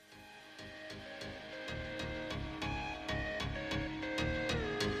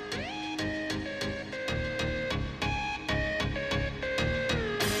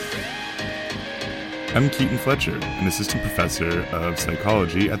I'm Keaton Fletcher, an assistant professor of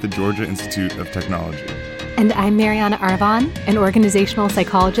psychology at the Georgia Institute of Technology. And I'm Mariana Arvon, an organizational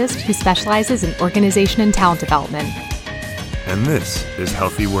psychologist who specializes in organization and talent development. And this is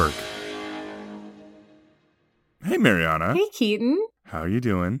Healthy Work. Hey, Mariana. Hey, Keaton. How are you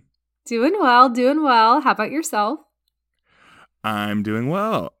doing? Doing well, doing well. How about yourself? I'm doing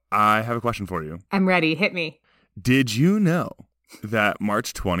well. I have a question for you. I'm ready. Hit me. Did you know that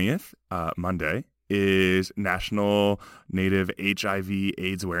March 20th, Monday, is National Native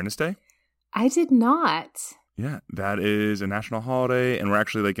HIV/AIDS Awareness Day? I did not. Yeah, that is a national holiday, and we're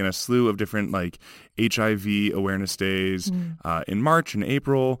actually in a slew of different HIV awareness days in March and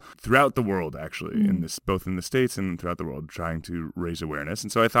April throughout the world, actually, both in the States and throughout the world, trying to raise awareness.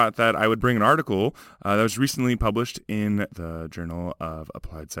 And so I thought that I would bring an article that was recently published in the Journal of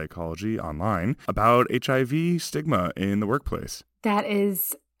Applied Psychology online about HIV stigma in the workplace. That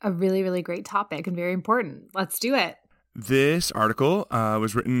is a really, really great topic and very important. Let's do it. This article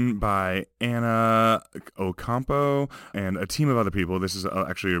was written by Anna Ocampo and a team of other people. This is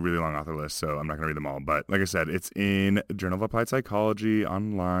actually a really long author list, so I'm not going to read them all. But like I said, it's in Journal of Applied Psychology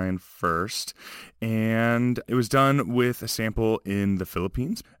online first. And it was done with a sample in the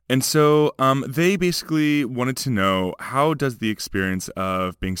Philippines. And so they basically wanted to know, how does the experience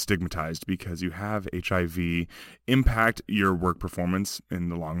of being stigmatized because you have HIV impact your work performance in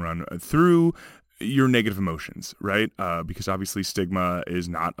the long run through your negative emotions, right? Because obviously stigma is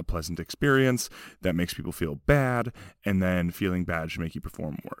not a pleasant experience that makes people feel bad, and then feeling bad should make you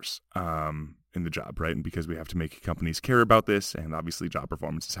perform worse in the job, right? And because we have to make companies care about this, and obviously job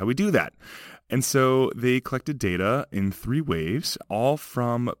performance is how we do that. And so they collected data in 3 waves, all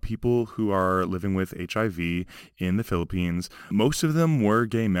from people who are living with HIV in the Philippines. Most of them were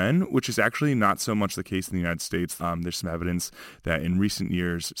gay men, which is actually not so much the case in the United States. There's some evidence that in recent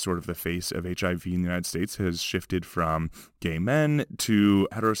years, sort of the face of HIV in the United States has shifted from gay men to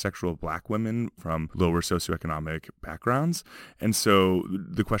heterosexual Black women from lower socioeconomic backgrounds. And so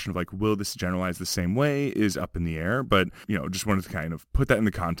the question of will this generalize the same way is up in the air, but just wanted to kind of put that in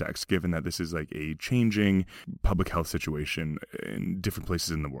the context, given that this is a changing public health situation in different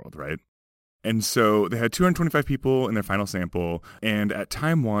places in the world, right? And so they had 225 people in their final sample, and at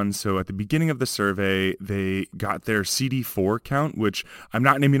time 1, so at the beginning of the survey, they got their CD4 count, which I'm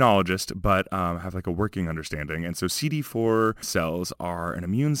not an immunologist, but have a working understanding. And so CD4 cells are an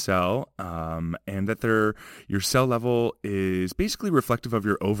immune cell, and that your cell level is basically reflective of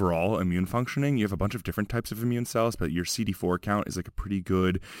your overall immune functioning. You have a bunch of different types of immune cells, but your CD4 count is a pretty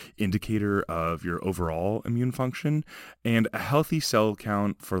good indicator of your overall immune function. And a healthy cell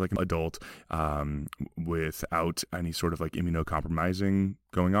count for an adult without any sort of immunocompromising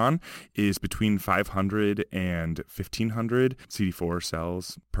going on is between 500 and 1500 CD4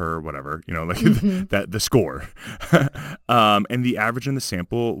 cells per whatever, that the score. And the average in the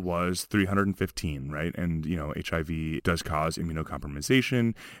sample was 315, right? And, HIV does cause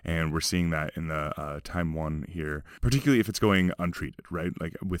immunocompromisation, and we're seeing that in the time 1 here, particularly if it's going untreated, right?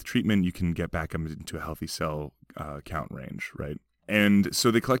 With treatment, you can get back into a healthy cell count range, right? And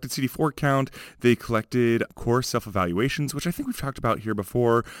so they collected CD4 count, they collected core self-evaluations, which I think we've talked about here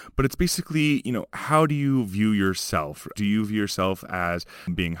before, but it's basically, how do you view yourself? Do you view yourself as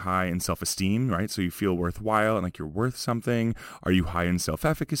being high in self-esteem, right? So you feel worthwhile and you're worth something? Are you high in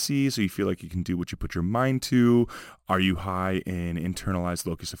self-efficacy, so you feel like you can do what you put your mind to? Are you high in internalized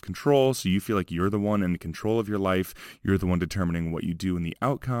locus of control, so you feel like you're the one in control of your life, you're the one determining what you do and the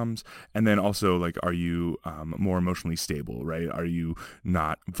outcomes? And then also, are you more emotionally stable, right? Are you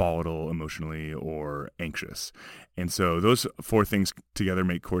not volatile emotionally or anxious? And so those 4 things together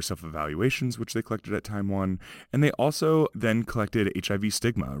make core self-evaluations, which they collected at time 1. And they also then collected HIV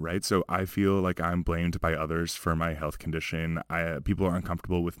stigma, right? So I feel like I'm blamed by others for my health condition. People are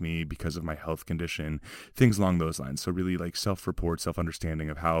uncomfortable with me because of my health condition, things along those lines. So really self-report, self-understanding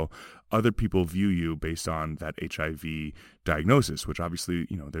of how other people view you based on that HIV diagnosis, which obviously,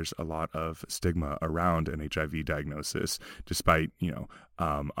 there's a lot of stigma around an HIV diagnosis, despite,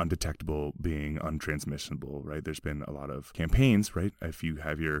 undetectable being untransmissible, right? There's been a lot of campaigns, right? If you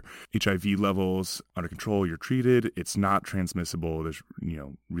have your HIV levels under control, you're treated, it's not transmissible. There's,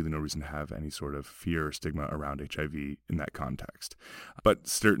 really no reason to have any sort of fear or stigma around HIV in that context. But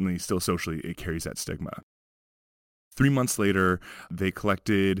certainly still socially, it carries that stigma. 3 months later, they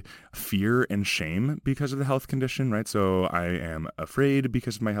collected fear and shame because of the health condition, right? So I am afraid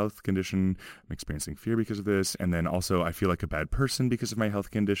because of my health condition. I'm experiencing fear because of this. And then also I feel like a bad person because of my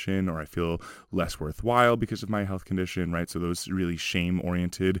health condition, or I feel less worthwhile because of my health condition, right? So those really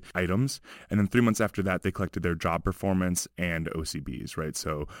shame-oriented items. And then 3 months after that, they collected their job performance and OCBs, right?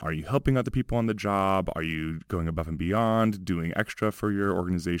 So are you helping other people on the job? Are you going above and beyond, doing extra for your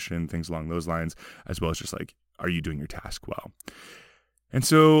organization, things along those lines, as well as just like, are you doing your task well? And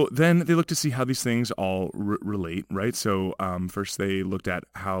so then they looked to see how these things all relate, right? So first they looked at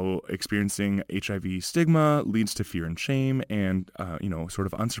how experiencing HIV stigma leads to fear and shame. And, sort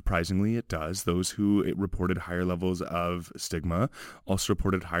of unsurprisingly, it does. Those who reported higher levels of stigma also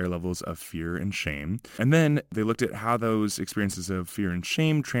reported higher levels of fear and shame. And then they looked at how those experiences of fear and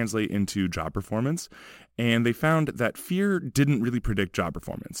shame translate into job performance. And they found that fear didn't really predict job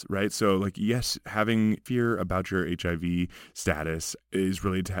performance, right? So, like, yes, having fear about your HIV status is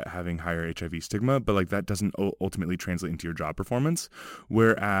related to having higher HIV stigma, but like that doesn't ultimately translate into your job performance.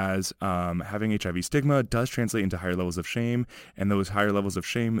 Whereas having HIV stigma does translate into higher levels of shame, and those higher levels of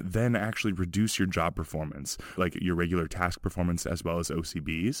shame then actually reduce your job performance, like your regular task performance as well as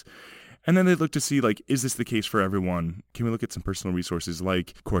OCBs. And then they look to see, like, is this the case for everyone? Can we look at some personal resources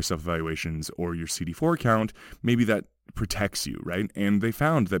like core self-evaluations or your CD4 count? Maybe that protects you, right? And they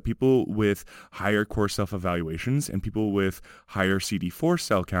found that people with higher core self-evaluations and people with higher CD4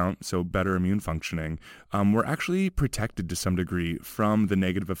 cell count, so better immune functioning, were actually protected to some degree from the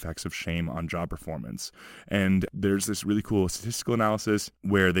negative effects of shame on job performance. And there's this really cool statistical analysis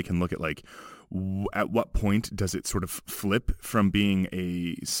where they can look at, like, at what point does it sort of flip from being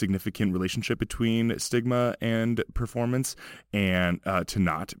a significant relationship between stigma and performance and to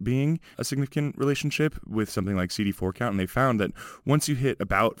not being a significant relationship with something like CD4 count. And they found that once you hit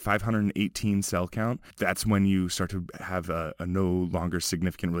about 518 cell count, that's when you start to have a no longer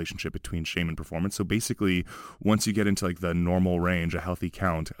significant relationship between shame and performance. So basically, once you get into like the normal range, a healthy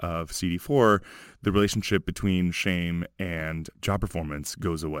count of CD4, the relationship between shame and job performance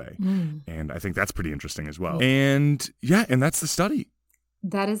goes away. And I think that's pretty interesting as well. And that's the study.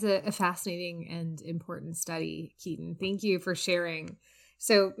 That is a fascinating and important study, Keaton. Thank you for sharing.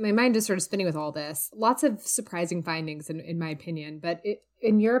 So my mind is sort of spinning with all this. Lots of surprising findings, in my opinion. But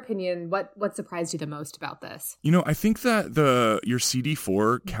in your opinion, what surprised you the most about this? I think that your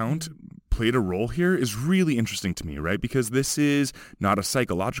CD4 count played a role here is really interesting to me, right? Because this is not a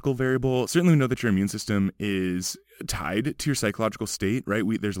psychological variable. Certainly we know that your immune system is tied to your psychological state, right?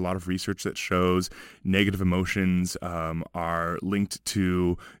 There's a lot of research that shows negative emotions are linked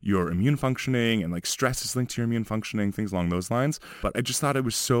to your immune functioning, and like stress is linked to your immune functioning, things along those lines. But I just thought it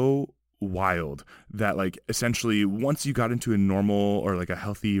was so wild that like essentially once you got into a normal or like a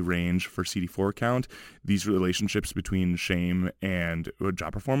healthy range for CD4 count, these relationships between shame and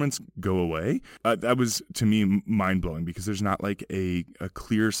job performance go away. That was to me mind-blowing, because there's not like a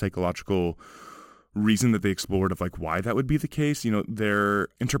clear psychological reason that they explored of like why that would be the case. Their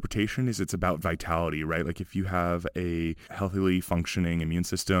interpretation is it's about vitality, right? Like if you have a healthily functioning immune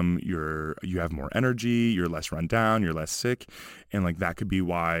system, you have more energy, you're less run down, you're less sick, and like that could be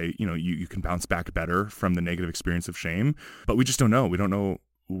why you can bounce back better from the negative experience of shame. But we just don't know. We don't know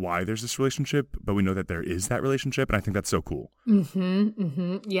why there's this relationship, but we know that there is that relationship, and I think that's so cool.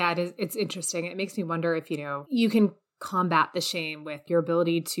 Yeah, it is. It's interesting. It makes me wonder if you can combat the shame with your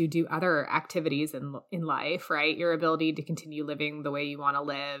ability to do other activities in life, right? Your ability to continue living the way you want to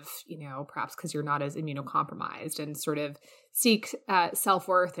live, perhaps because you're not as immunocompromised, and sort of seek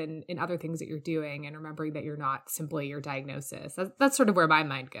self-worth in other things that you're doing, and remembering that you're not simply your diagnosis. That's sort of where my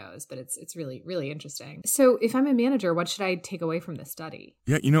mind goes, but it's really, really interesting. So if I'm a manager, what should I take away from this study?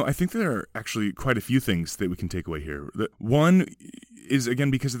 Yeah, I think there are actually quite a few things that we can take away here. One is,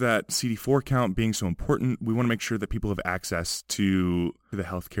 again, because of that CD4 count being so important, we want to make sure that people have access to the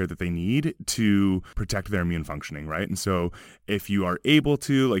healthcare that they need to protect their immune functioning, right? And so if you are able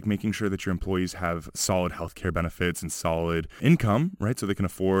to, like, making sure that your employees have solid healthcare benefits and solid income, right? So they can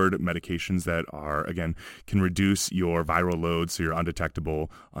afford medications that are, again, can reduce your viral load so you're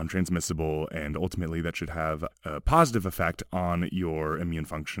undetectable, untransmissible, and ultimately that should have a positive effect on your immune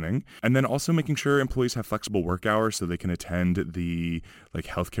functioning. And then also making sure employees have flexible work hours so they can attend the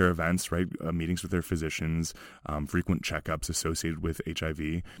healthcare events, right? Meetings with their physicians, frequent checkups associated with HIV,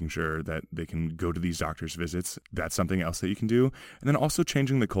 making sure that they can go to these doctor's visits. That's something else that you can do. And then also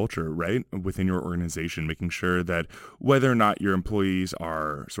changing the culture, right, within your organization, making sure that whether or not your employees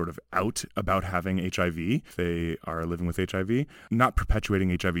are sort of out about having HIV, if they are living with HIV, not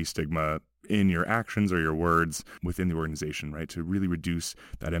perpetuating HIV stigma in your actions or your words within the organization, right? To really reduce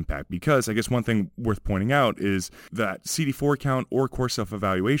that impact. Because I guess one thing worth pointing out is that CD4 count or core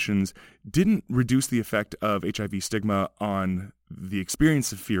self-evaluations didn't reduce the effect of HIV stigma on the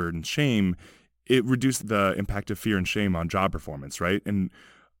experience of fear and shame. It reduced the impact of fear and shame on job performance, right? And,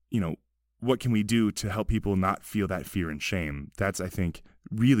 what can we do to help people not feel that fear and shame? That's, I think,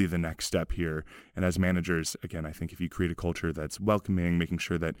 really the next step here. And as managers, again, I think if you create a culture that's welcoming, making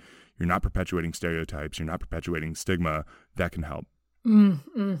sure that you're not perpetuating stereotypes, you're not perpetuating stigma, that can help.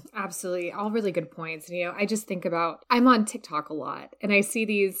 Absolutely. All really good points. I just think about, I'm on TikTok a lot, and I see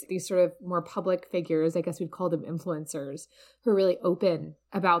these sort of more public figures, I guess we'd call them influencers, who are really open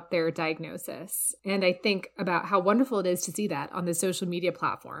about their diagnosis. And I think about how wonderful it is to see that on the social media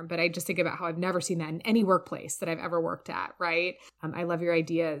platform. But I just think about how I've never seen that in any workplace that I've ever worked at, right? I love your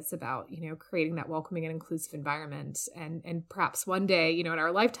ideas about, creating that welcoming and inclusive environment. And perhaps one day, in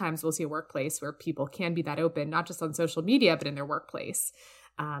our lifetimes, we'll see a workplace where people can be that open, not just on social media, but in their workplace.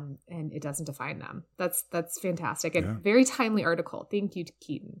 And it doesn't define them. That's fantastic. And very timely article. Thank you,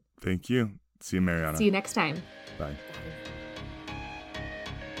 Keaton. Thank you. See you, Mariana. See you next time. Bye.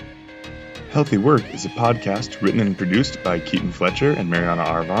 Healthy Work is a podcast written and produced by Keaton Fletcher and Mariana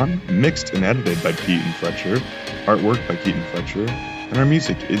Arvon, mixed and edited by Keaton Fletcher, artwork by Keaton Fletcher, and our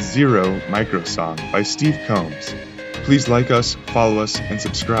music is Zero Micro Song by Steve Combs. Please like us, follow us, and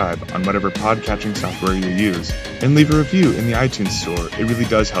subscribe on whatever podcatching software you use, and leave a review in the iTunes store. It really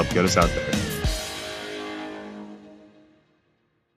does help get us out there.